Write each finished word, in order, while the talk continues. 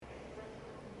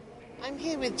I'm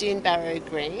here with June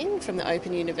Barrow-Green from the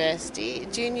Open University.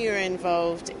 June, you're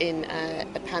involved in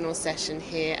a panel session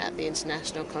here at the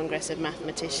International Congress of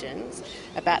Mathematicians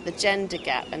about the gender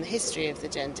gap and the history of the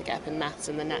gender gap in maths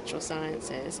and the natural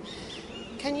sciences.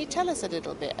 Can you tell us a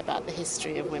little bit about the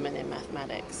history of women in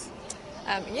mathematics?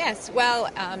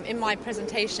 In my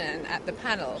presentation at the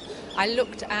panel, I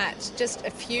looked at just a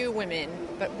few women,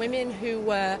 but women who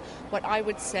were what I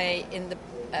would say in the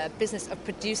business of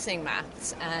producing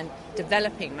maths and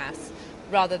developing maths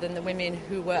rather than the women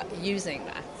who were using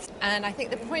maths. And I think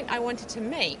the point I wanted to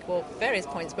make, well, various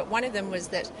points, but one of them was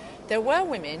that there were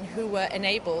women who were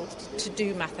enabled to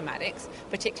do mathematics,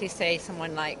 particularly, say,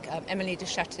 someone like Emily de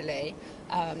Châtelet,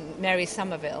 Mary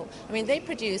Somerville. I mean, they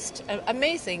produced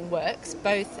amazing works.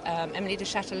 Both Emily de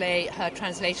Châtelet, her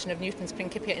translation of Newton's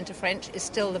Principia into French is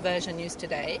still the version used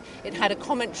today. It had a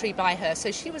commentary by her,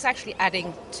 so she was actually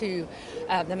adding to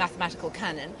the mathematical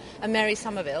canon. And Mary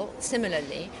Somerville,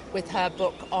 similarly, with her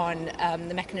book on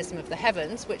the mechanism of the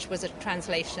heavens, which was a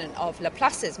translation of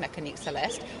Laplace's Mécanique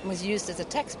Céleste and was used as a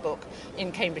textbook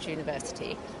in Cambridge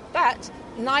University. But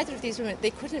neither of these women,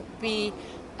 they couldn't be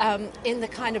in the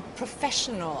kind of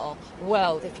professional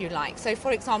world, if you like. So,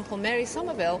 for example, Mary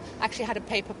Somerville actually had a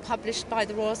paper published by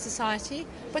the Royal Society,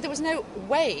 but there was no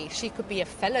way she could be a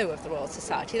fellow of the Royal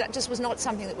Society. That just was not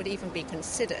something that would even be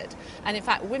considered. And in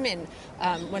fact, women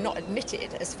were not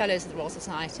admitted as fellows of the Royal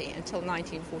Society until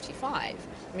 1945.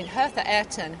 I mean, Hertha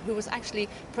Ayrton, who was actually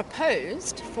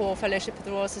proposed for fellowship of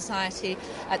the Royal Society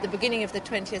at the beginning of the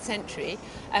 20th century,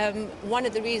 one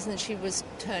of the reasons she was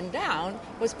turned down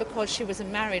was because she was a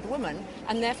married woman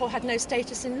and therefore had no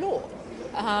status in law.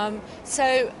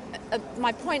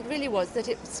 My point really was that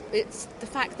it's the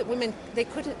fact that women, they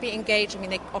couldn't be engaged. I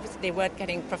mean, they weren't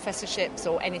getting professorships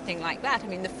or anything like that. I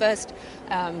mean, the first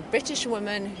British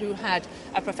woman who had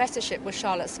a professorship was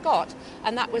Charlotte Scott,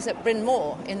 and that was at Bryn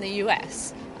Mawr in the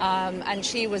US. And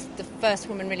she was the first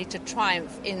woman really to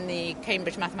triumph in the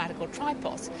Cambridge Mathematical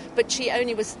Tripos. But she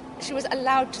was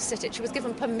allowed to sit it. She was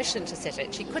given permission to sit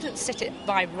it. She couldn't sit it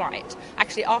by right.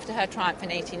 Actually, after her triumph in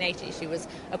 1880, she was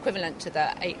equivalent to the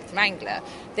 8th Wrangler.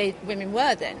 Women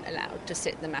were then allowed to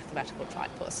sit the Mathematical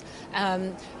Tripos.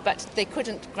 But they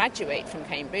couldn't graduate from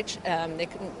Cambridge. They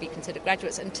couldn't be considered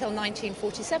graduates until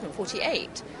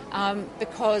 1947-48,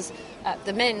 because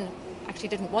the men actually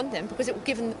didn't want them, because it would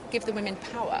give the women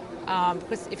power.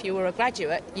 Because if you were a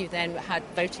graduate, you then had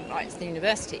voting rights at the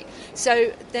university.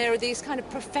 So there are these kind of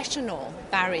professional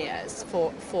barriers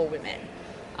for women.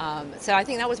 So I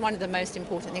think that was one of the most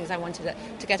important things I wanted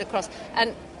to get across.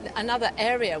 And another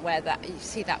area where that you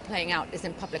see that playing out is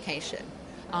in publication.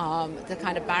 The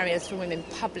kind of barriers for women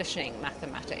publishing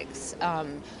mathematics.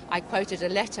 I quoted a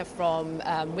letter from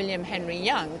William Henry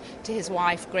Young to his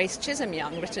wife Grace Chisholm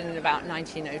Young, written in about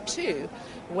 1902,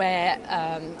 where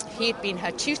he'd been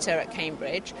her tutor at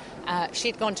Cambridge.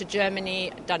 She'd gone to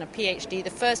Germany, done a PhD,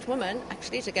 the first woman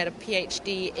actually to get a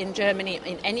PhD in Germany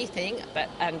in anything,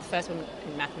 and the first woman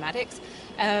in mathematics.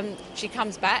 She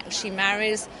comes back, she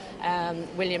marries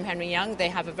William Henry Young. They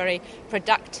have a very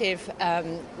productive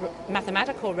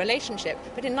mathematical relationship.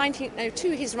 But in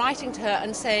 1902, he's writing to her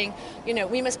and saying,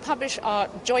 we must publish our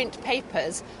joint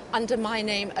papers under my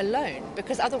name alone,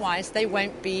 because otherwise they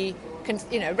won't be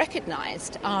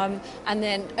recognized. And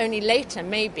then only later,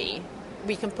 maybe,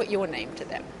 we can put your name to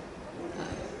them.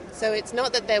 So it's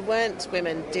not that there weren't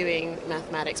women doing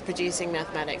mathematics, producing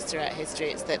mathematics throughout history,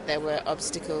 it's that there were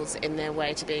obstacles in their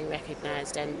way to being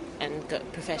recognised and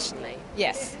got professionally.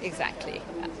 Yes, exactly.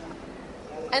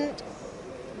 And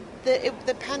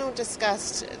the panel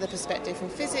discussed the perspective from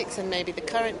physics and maybe the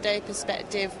current day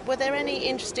perspective. Were there any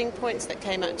interesting points that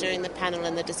came up during the panel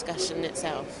and the discussion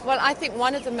itself? Well, I think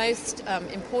one of the most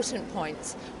important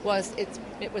points was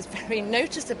it was very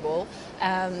noticeable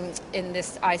in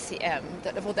this ICM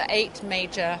that of all the 8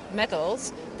 major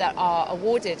medals that are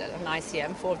awarded at an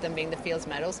ICM, 4 of them being the Fields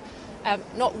medals,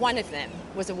 not one of them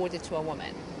was awarded to a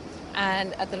woman.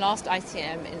 And at the last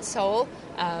ICM in Seoul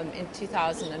in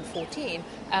 2014,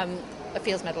 a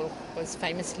Fields Medal was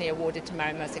famously awarded to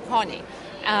Mary Mirzakhani.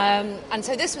 And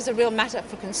so this was a real matter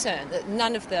for concern, that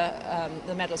none of the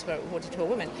medals were awarded to a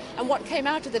woman. And what came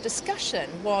out of the discussion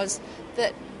was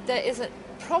that there is a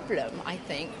problem, I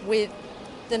think, with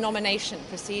the nomination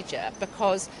procedure,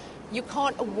 because you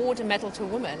can't award a medal to a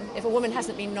woman if a woman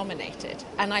hasn't been nominated.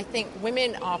 And I think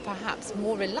women are perhaps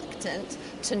more reluctant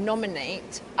to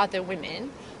nominate other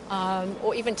women,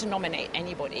 or even to nominate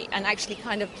anybody, and actually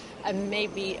kind of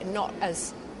maybe not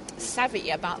as savvy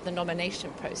about the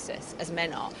nomination process as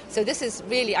men are. So this is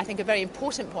really, I think, a very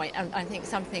important point, and I think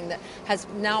something that has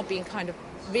now been kind of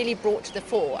really brought to the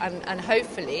fore, and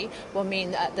hopefully will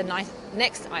mean that at the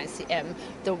next ICM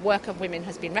the work of women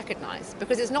has been recognised,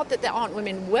 because it's not that there aren't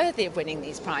women worthy of winning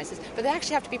these prizes, but they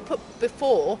actually have to be put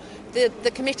before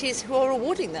the committees who are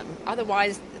awarding them,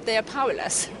 otherwise they are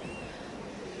powerless.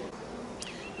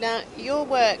 Now, your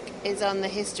work is on the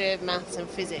history of maths and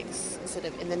physics, sort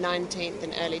of in the 19th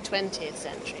and early 20th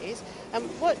centuries.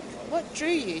 What drew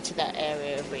you to that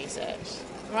area of research?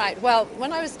 Right, well,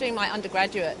 when I was doing my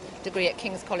undergraduate degree at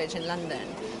King's College in London,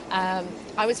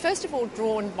 I was first of all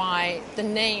drawn by the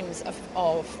names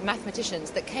of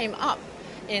mathematicians that came up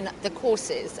in the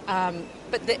courses,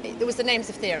 but there was the names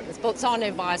of theorems.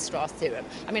 Bolzano-Weierstrass theorem.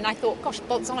 I mean, I thought, gosh,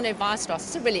 Bolzano-Weierstrass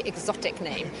is a really exotic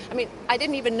name. I mean, I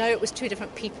didn't even know it was two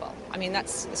different people. I mean,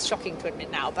 that's shocking to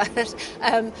admit now, but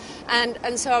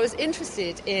and so I was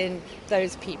interested in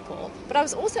those people, but I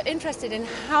was also interested in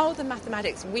how the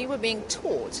mathematics we were being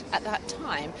taught at that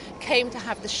time came to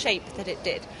have the shape that it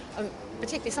did.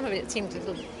 Particularly, some of it seemed a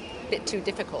little bit too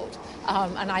difficult,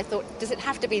 and I thought, does it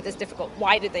have to be this difficult?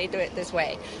 Why did they do it this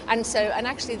way? And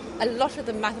actually a lot of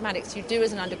the mathematics you do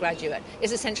as an undergraduate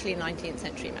is essentially 19th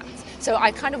century maths. So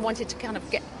I kind of wanted to kind of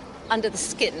get under the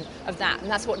skin of that, and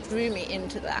that's what drew me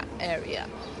into that area.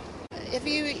 Have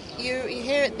you're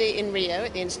here in Rio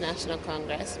at the International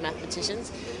Congress of Mathematicians.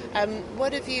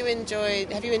 What have you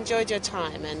enjoyed? Have you enjoyed your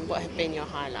time, and what have been your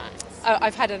highlights? Oh,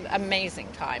 I've had an amazing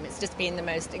time. It's just been the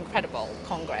most incredible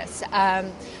Congress.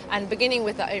 And beginning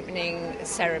with the opening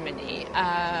ceremony,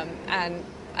 and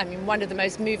I mean, one of the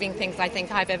most moving things I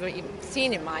think I've ever even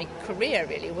seen in my career,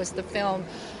 really, was the film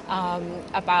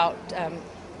about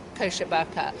Kosher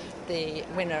Burka, the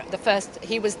winner.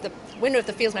 He was the winner of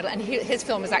the Fields Medal, and his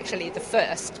film was actually the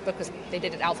first because they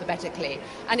did it alphabetically.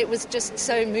 And it was just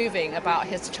so moving about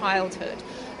his childhood,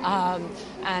 and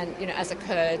as a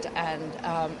Kurd,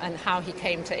 and how he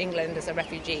came to England as a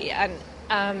refugee. And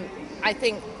I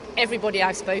think everybody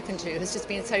I've spoken to has just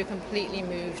been so completely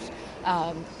moved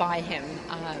by him,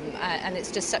 and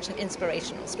it's just such an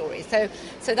inspirational story. So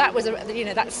that was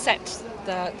that set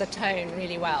the tone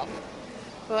really well.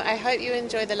 Well, I hope you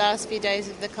enjoy the last few days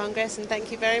of the Congress, and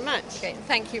thank you very much. Okay,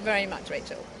 thank you very much,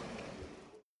 Rachel.